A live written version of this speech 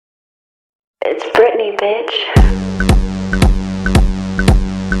It's Britney, bitch.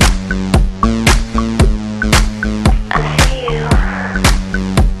 I see you,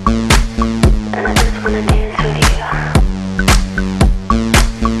 and I just wanna dance with you.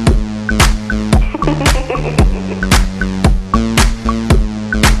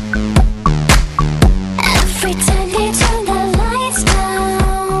 Every time you turn the lights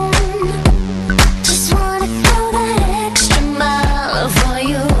down, just wanna go that extra mile for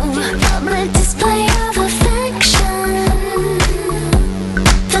you. Public display of affection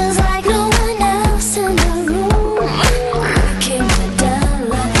feels like no one else in the room. You keep it down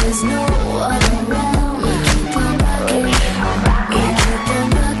like there's no one around. You keep on rocking, you keep on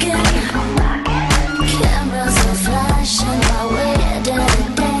rocking. Cameras are flashing while we're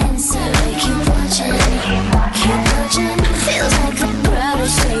dancing. We keep watching, keep watching. Feels like the crowd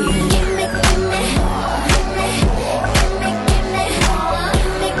is saying, gimme, gimme, gimme, gimme, gimme,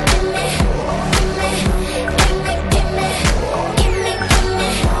 gimme, gimme, gimme, gimme,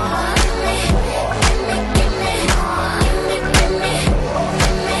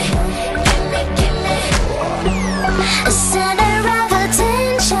 gimme, a center of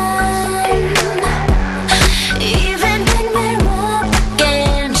attention. Even when we're up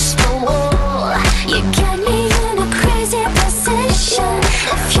against the wall, you got me in a crazy position.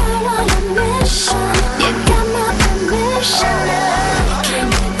 If you're on a mission, you got my permission. You keep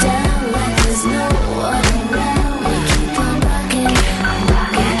me down like there's no one around. We keep on rocking,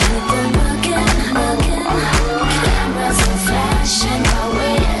 we keep on rocking, rocking. Cameras are flashing while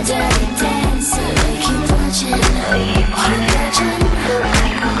we're dirty dancing. We keep watching, keep watching.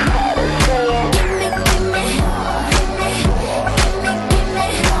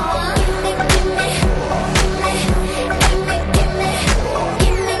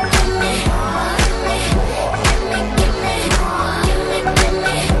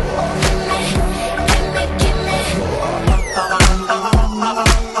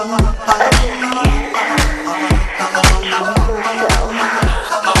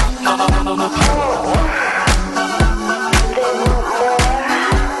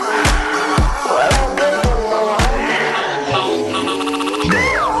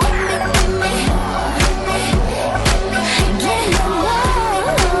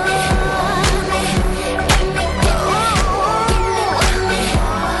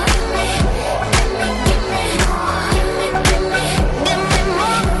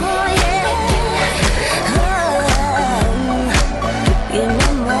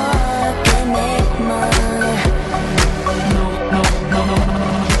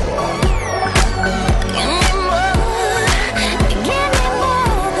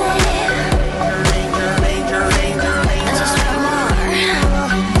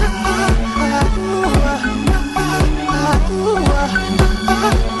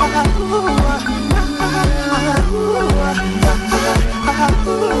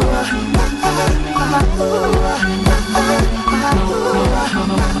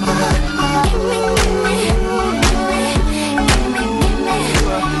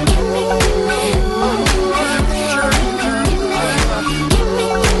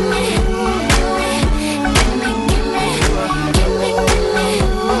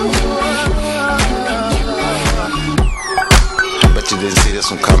 You didn't see this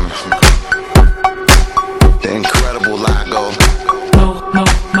one coming. The incredible Lago,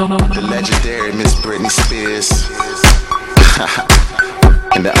 the legendary Miss Britney Spears,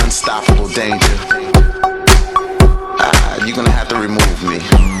 and the unstoppable Danger. You're gonna have to remove me.